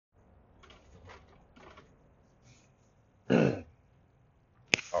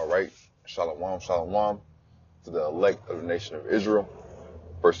All right. Shalom, shalom to the elect of the nation of Israel.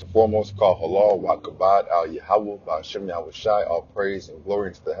 First and foremost, call halal wa kabad al Yahweh by Hashem Yahweh Shai. All praise and glory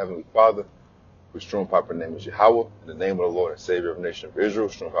unto the Heavenly Father, whose true and proper name is Yahweh. In the name of the Lord and Savior of the nation of Israel,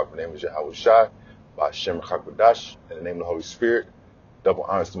 whose true and proper name is Yahweh Shai. By Hashem Chakadash. In the name of the Holy Spirit. Double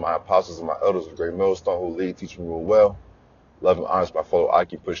honors to my apostles and my elders of Great Millstone who lead, teach, and rule well. Love and honors my fellow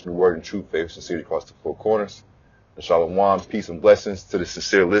Aki, pushing the word and truth, faith, sincerity across the four corners. And shalom, peace and blessings to the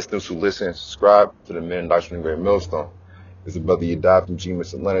sincere listeners who listen and subscribe to the Men and Doctrine of Great Millstone. It's a brother Edified from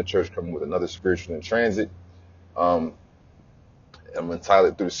GMS Atlanta Church coming with another spiritual in transit. I'm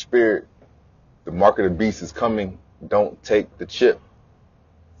entitled through the Spirit. The mark of the beast is coming. Don't take the chip.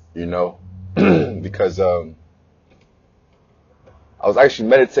 Because I was actually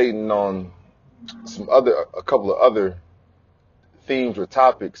meditating on a couple of other themes or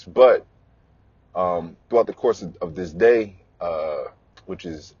topics, but throughout the course of this day, which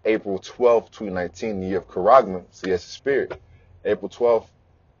is April 12th, 2019, the year of Karagma. See, that's the Spirit. April 12th,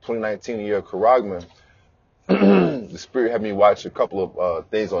 2019, the year of Karagma. The Spirit had me watch a couple of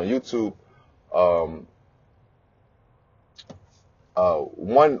things on YouTube.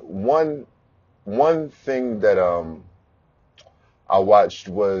 One thing that I watched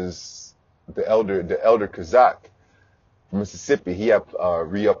was the elder Kazak from Mississippi. He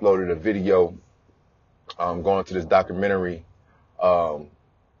re-uploaded a video going to this documentary of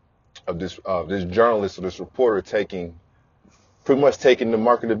this journalist or this reporter pretty much taking the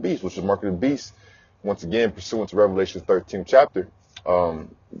mark of the beast, which is mark of the beast, once again pursuant to Revelation 13th chapter.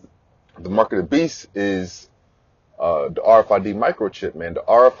 The mark of the beast is the RFID microchip, man. The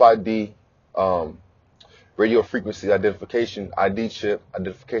RFID radio frequency identification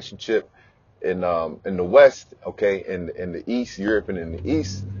identification chip in the West, okay, in the East, Europe, and in the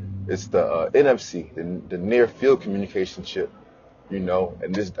East, it's the NFC, the near field communication chip, And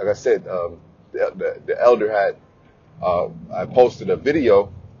this, like I said, the elder had I posted a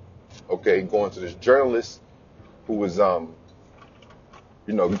video, okay, going to this journalist who was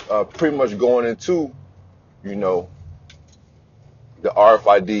pretty much going into the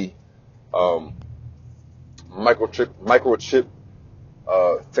RFID microchip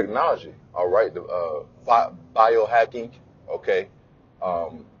technology. All right, the biohacking, okay,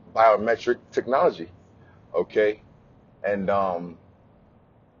 biometric technology, okay, and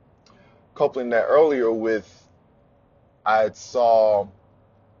coupling that earlier with, I saw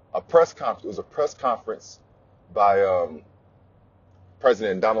a press conference. It was a press conference by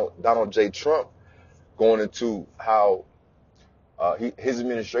President Donald J. Trump going into how his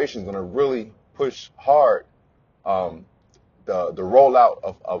administration is going to really push hard the rollout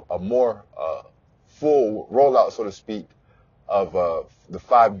of a more full rollout, so to speak, of the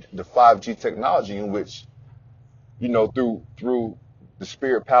 5G technology, in which through the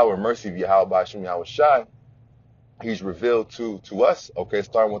spirit, power, and mercy of Yahweh Hashem Yahweh Shai, He's revealed to us, okay,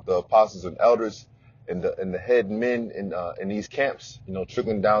 starting with the apostles and elders and the head men in these camps,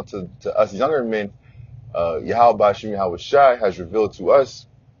 trickling down to us younger men. Yahweh Hashem Yahweh Shai has revealed to us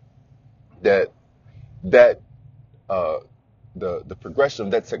that the progression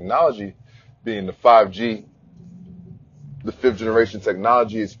of that technology, being the 5G, the fifth generation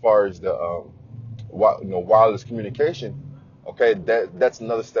technology, as far as the wireless communication, okay, that's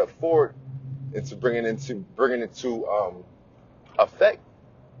another step forward into bringing into effect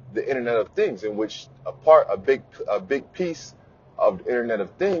the Internet of Things, in which a big piece of the Internet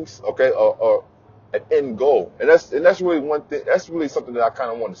of Things, okay, or an end goal, and that's really one thing. That's really something that I kind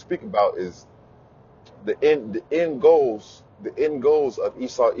of want to speak about, is the end goals of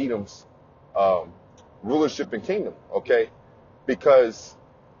Esau Edom's rulership and kingdom, okay, because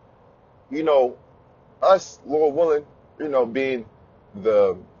us, Lord willing, being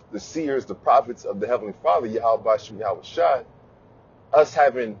the seers, the prophets of the Heavenly Father, Yahweh Hashem Yahweh Shai, us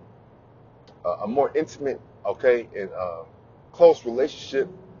having a more intimate, okay, and close relationship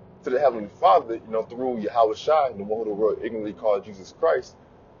to the Heavenly Father, through Yahweh Shai, the one who the world ignorantly called Jesus Christ,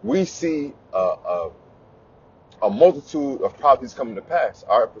 we see a multitude of prophecies coming to pass.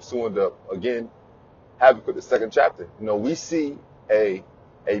 All right, pursuing again, Habakkuk, the second chapter. We see a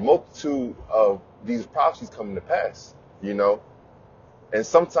multitude of these prophecies coming to pass, and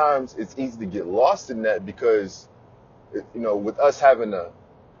sometimes it's easy to get lost in that because, with us having a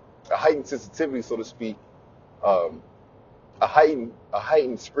heightened sensitivity, so to speak, a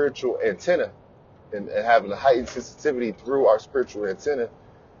heightened spiritual antenna, and having a heightened sensitivity through our spiritual antenna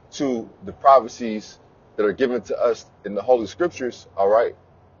to the prophecies that are given to us in the Holy Scriptures, all right,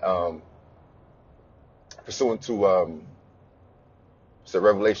 pursuant to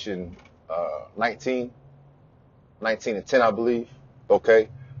Revelation 19, 19:10, I believe. Okay.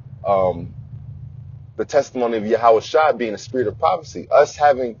 Um, the testimony of Yahweh Shai being the spirit of prophecy, us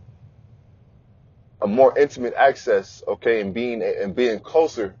having a more intimate access, okay, and being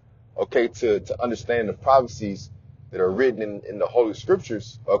closer, okay, to understand the prophecies that are written in the Holy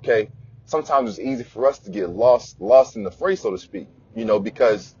Scriptures, okay. Sometimes it's easy for us to get lost in the fray, so to speak,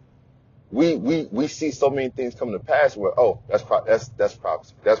 because we see so many things come to pass where, oh, that's prophecy, that's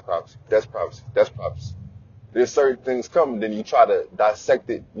prophecy, that's prophecy, that's prophecy. There's certain things come, and then you try to dissect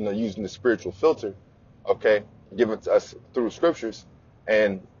it, using the spiritual filter, okay, given to us through scriptures,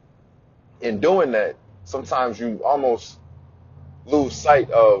 and in doing that, sometimes you almost lose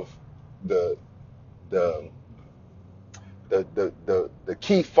sight of the the the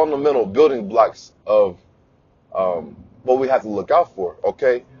key fundamental building blocks of what we have to look out for,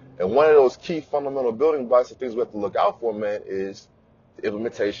 okay? And one of those key fundamental building blocks of things we have to look out for, man, is the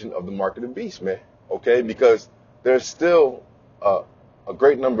implementation of the mark of the beast, man, okay? Because there's still a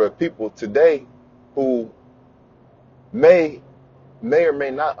great number of people today who may or may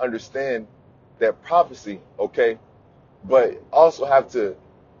not understand that prophecy, okay, but also have to,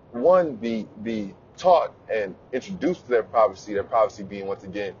 one, be taught and introduced to that prophecy being, once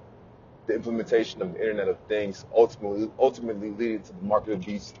again, the implementation of the Internet of Things, ultimately leading to the mark of the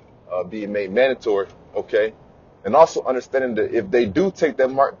beast being made mandatory, okay, and also understanding that if they do take that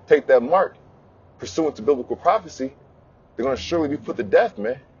mark pursuant to biblical prophecy, they're going to surely be put to death,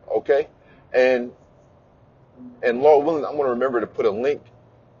 man, okay, and Lord willing, I'm going to remember to put a link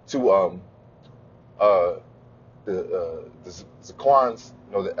to the Zaquan's,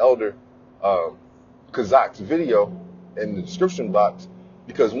 the elder Kazak's video in the description box,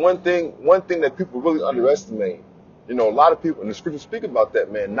 because one thing that people really underestimate, a lot of people in the scriptures speak about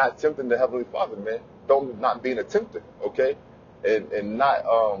that, man, not tempting the Heavenly Father, man, not being a tempter, okay, and not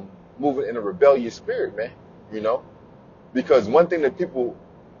moving in a rebellious spirit, man, because one thing that people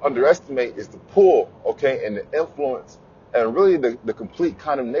underestimate is the pull, okay, and the influence, and really the complete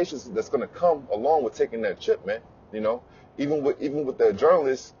condemnation that's going to come along with taking that chip, man. Even with the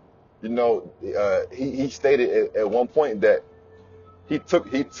journalist, he stated at one point that he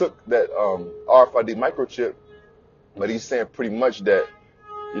took that RFID microchip, but he's saying pretty much that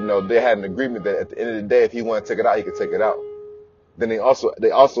they had an agreement that at the end of the day, if he wanted to take it out, he could take it out. Then they also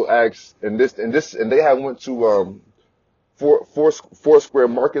asked, and they had went to Foursquare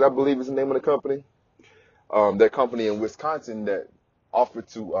Market, I believe is the name of the company. That company in Wisconsin that offered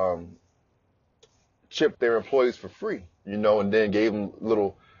to chip their employees for free, and then gave them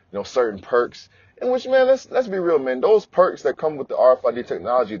little, certain perks. In which, man, let's be real, man. Those perks that come with the RFID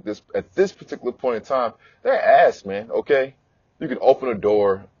technology at this particular point in time, they're ass, man. Okay, you can open a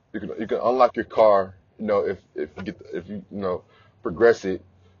door, you can unlock your car. If you progress it,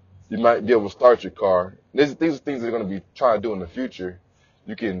 you might be able to start your car. These are things they're going to be trying to do in the future.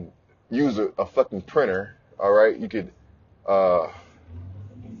 You can use a fucking printer. All right, you could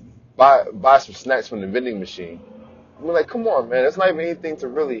buy some snacks from the vending machine. I mean, like, come on, man. That's not even anything to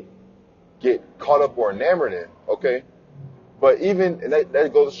really get caught up or enamored in, okay? But even, and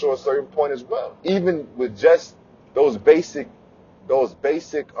that goes to show a certain point as well. Even with just those basic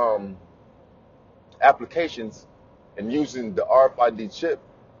applications and using the RFID chip,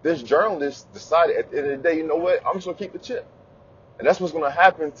 this journalist decided at the end of the day, you know what? I'm just gonna keep the chip. And that's what's going to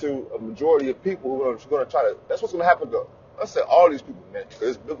happen to a majority of people who are going to try to, that's what's going to happen to, let's say, all these people, man, because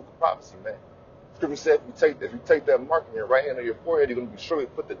it's biblical prophecy, man. Scripture said if you take that mark in your right hand or your forehead, you're going to be surely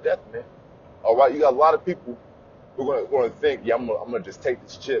put to death, man. All right, you got a lot of people who are going to think, yeah, I'm going to just take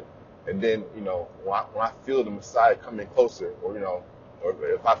this chip, and then, when I feel the Messiah coming closer, or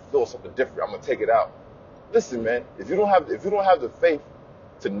if I feel something different, I'm going to take it out. Listen, man, if you don't have the faith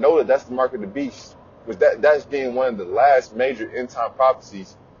to know that that's the mark of the beast, was that's being one of the last major end time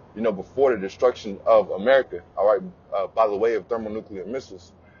prophecies, before the destruction of America, all right, by the way of thermonuclear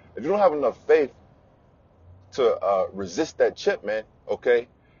missiles. If you don't have enough faith to resist that chip, man, okay,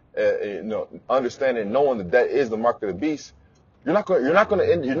 understanding, knowing that is the mark of the beast, you're not going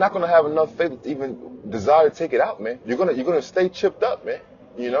to have enough faith to even desire to take it out, man. You're gonna stay chipped up, man.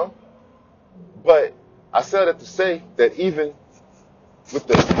 But I said that to say that even with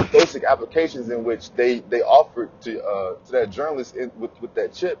the basic applications in which they offered to that journalist with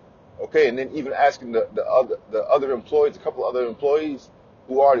that chip, okay, and then even asking the other employees, a couple of other employees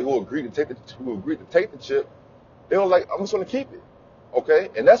who agreed to take the chip, they were like, I'm just going to keep it, okay,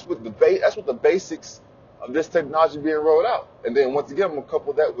 and that's what the basics of this technology being rolled out. And then once again, I'm gonna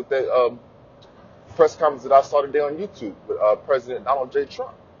couple that with that press conference that I saw today on YouTube with President Donald J.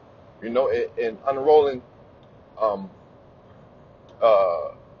 Trump, and unrolling.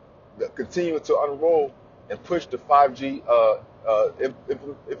 Continuing to unroll and push the 5G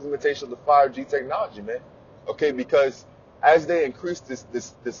implementation of the 5G technology, man. Okay, because as they increase this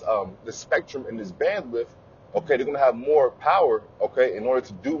spectrum and this bandwidth, okay, they're gonna have more power, okay, in order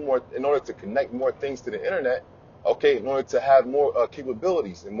to do more, in order to connect more things to the internet, okay, in order to have more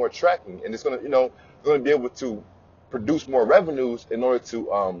capabilities and more tracking, and it's gonna, they're gonna be able to produce more revenues in order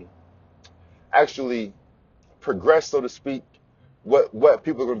to actually progress, so to speak, what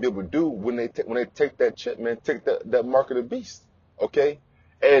people are going to be able to do when they take that chip, man, take that mark of the beast, okay?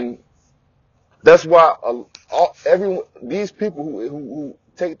 And that's why everyone, these people who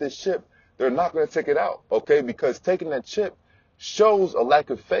take this chip, they're not going to take it out, okay? Because taking that chip shows a lack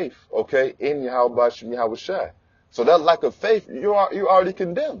of faith, okay, in Yahweh Shai. So that lack of faith, you're already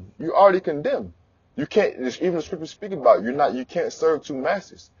condemned. You're already condemned. You can't, even the scripture speaking about, you can't serve two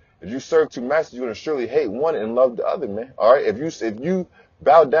masters. If you serve two masters, you're going to surely hate one and love the other, man. All right. If you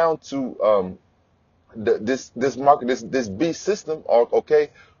bow down to this market, this beast system, or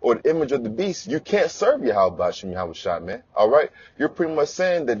the image of the beast, you can't serve Yahweh Shem Yahweh Shai, man. All right. You're pretty much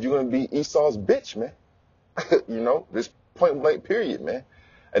saying that you're going to be Esau's bitch, man. This point blank period, man.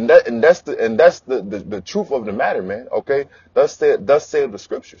 And that's the truth of the matter, man. Okay. Thus say the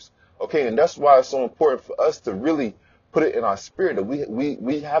scriptures. Okay. And that's why it's so important for us to really put it in our spirit that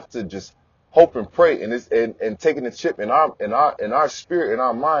we have to just hope and pray, and taking the chip in our spirit, in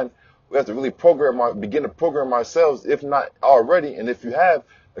our mind, we have to really begin to program ourselves, if not already, and if you have,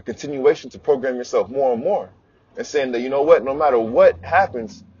 a continuation to program yourself more and more, and saying that, you know what, no matter what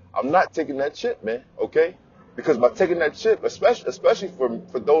happens, I'm not taking that chip, man. Okay, because by taking that chip, especially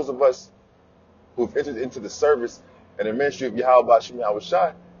for those of us who've entered into the service and the ministry of Yahweh Shem Yahweh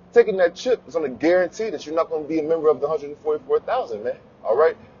Shai, taking that chip is going to guarantee that you're not going to be a member of the 144,000, man. All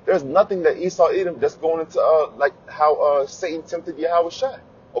right? There's nothing that Esau Edom that's going into, like how Satan tempted Yahweh Shai.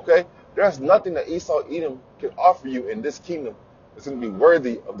 Okay? There's nothing that Esau Edom can offer you in this kingdom that's going to be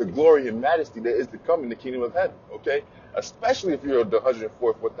worthy of the glory and majesty that is to come in the kingdom of heaven. Okay? Especially if you're the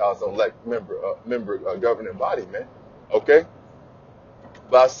 144,000 elect member governing body, man. Okay?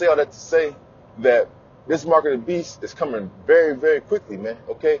 But I say all that to say that this mark of the beast is coming very, very quickly, man.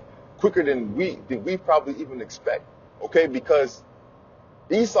 Okay, quicker than we probably even expect. Okay, because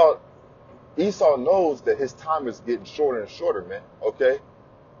Esau knows that his time is getting shorter and shorter, man. Okay,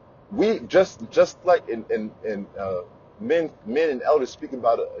 we just like in men and elders speak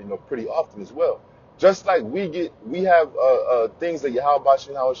about it, pretty often as well. Just like we have things that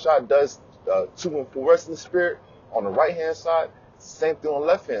Yahweh Shai does to and for us in the spirit on the right hand side. Same thing on the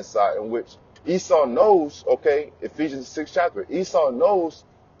left hand side, in which Esau knows, okay, Ephesians 6 chapter, Esau knows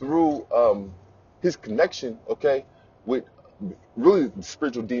through his connection, okay, with really the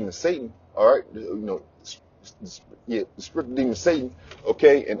spiritual demon Satan, all right, the spiritual demon Satan,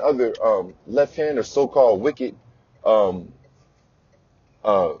 okay, and other left hand or so-called wicked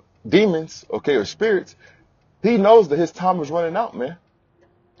demons, okay, or spirits. He knows that his time is running out, man,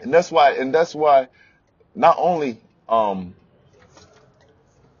 and that's why not only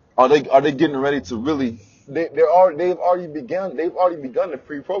are they getting ready to really? They've already begun the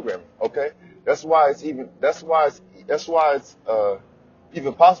pre-programming. Okay, that's why it's even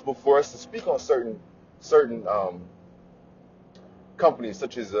possible for us to speak on certain companies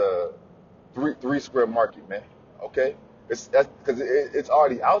such as Three Square Market, man. Okay, that's because it's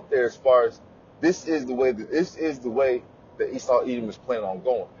already out there as far as this is the way that Esau Edom is planning on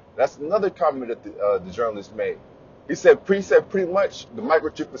going. That's another comment that the journalist made. He said pretty much the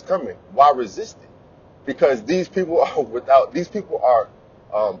microchip is coming. Why resist it? Because these people are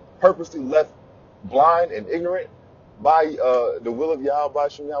purposely left blind and ignorant by the will of Yahweh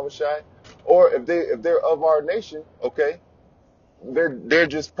Shem Yahweh Shai, or if they're of our nation, okay, they're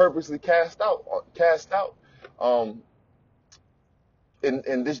just purposely cast out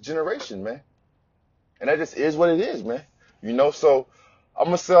in this generation, man. And that just is what it is, man. So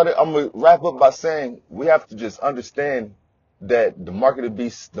I'm gonna wrap up by saying we have to just understand that the mark of the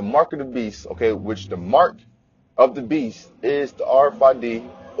beast, okay, which the mark of the beast is the RFID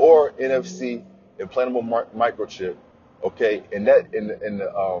or NFC implantable microchip, okay, and that in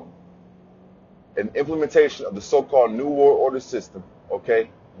the an implementation of the so-called New World Order system, okay,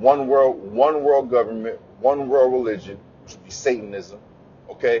 one world government, one world religion, which would be Satanism,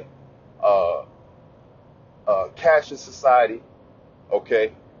 okay, cashless society,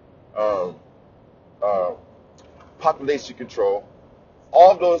 okay, population control,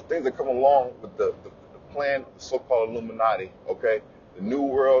 all those things that come along with the plan of the so-called Illuminati, okay, the New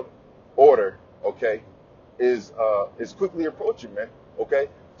World Order, okay, is quickly approaching, man, okay.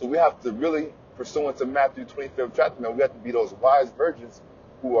 So we have to really, pursuant to Matthew 25th chapter, man, we have to be those wise virgins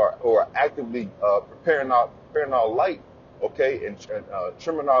who are actively preparing our light, okay, and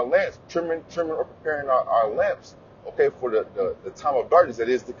trimming our lamps, trimming or preparing our lamps, okay, for the time of darkness that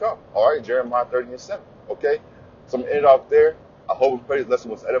is to come. All right, Jeremiah 30:7. Okay, so I'm gonna end it off there. I hope and pray this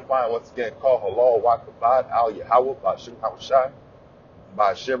lesson was edifying. Once again, call Halal Wa Kabad Al Yahweh by Shem Hawashai by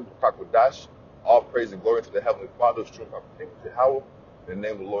Hashem Kakodash. All praise and glory to the Heavenly Father, true name of Yahweh, in the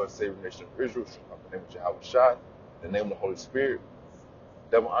name of the Lord and Savior nation of Israel, true name of Yahweh Shai, in the name of the Holy Spirit.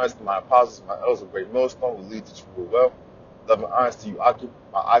 Love and honors to my apostles, my elders of great millstone, who lead to true well. Love and honors to you, Akim,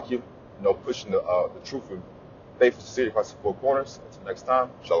 pushing the truth and faith and sincerity across the four corners. Until next time,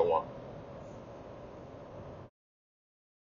 Shalom.